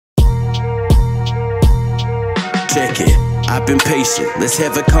Check it, I've been patient, let's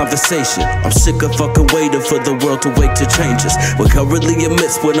have a conversation. I'm sick of fucking waiting for the world to wake to change us. We're currently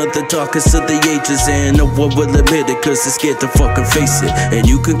amidst one of the darkest of the ages, and no one will admit it cause they're scared to fucking face it. And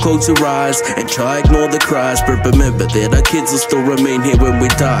you can close your eyes and try ignore the cries, but remember that our kids will still remain here when we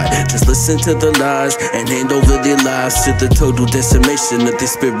die. Just listen to the lies and hand over their lives to the total decimation of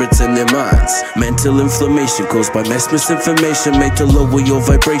their spirits and their minds. Mental inflammation caused by mass misinformation made to lower your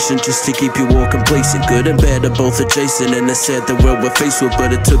vibration just to keep you all complacent. Good and bad are both adjacent, and it's sad the world we're faced with,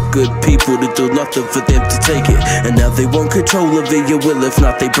 but it took good people to do nothing for them to take it. And now they want control over your will, if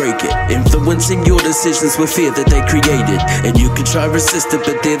not they break it, influencing your decisions with fear that they created. And you can try resist it,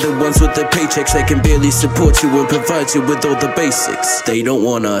 but they're the ones with the paychecks that can barely support you and provide you with all the basics. They don't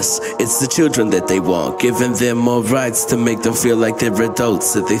want us, it's the children that they want, giving them more rights to make them feel like they're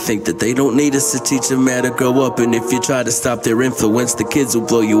adults, that they think that they don't need us to teach them how to grow up. And if you try to stop their influence, the kids will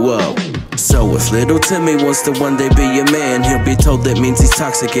blow you up. So if little Timmy wants to one day be a man, he'll be told that means he's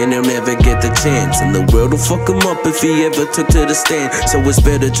toxic and he'll never get the chance. And the world will fuck him up if he ever took to the stand. So it's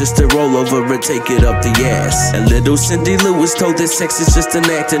better just to roll over and take it up the ass. And little Cindy Lou was told that sex is just an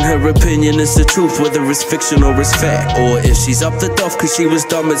act, and her opinion is the truth, whether it's fiction or it's fact. Or if she's up the duff cause she was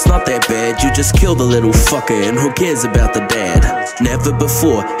dumb, it's not that bad. You just kill the little fucker and who cares about the dad? Never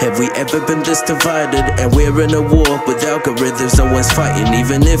before have we ever been this divided, and we're in a war with algorithms no one's fighting.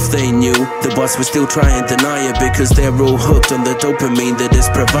 Even if they knew, the boss would still try and deny it, because they're all hooked on the dopamine that is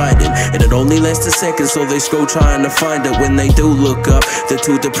provided. And it only lasts a second, so they scroll trying to find it. When they do look up, they're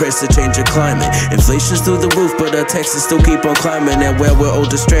too depressed to change the climate. Inflation's through the roof, but our taxes still keep on climbing. And while we're all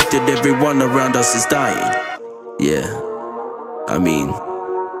distracted, everyone around us is dying. Yeah, I mean,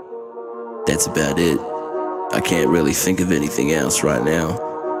 that's about it. I can't really think of anything else right now.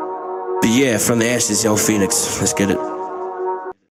 But yeah, from the ashes, Yng Phnx, let's get it.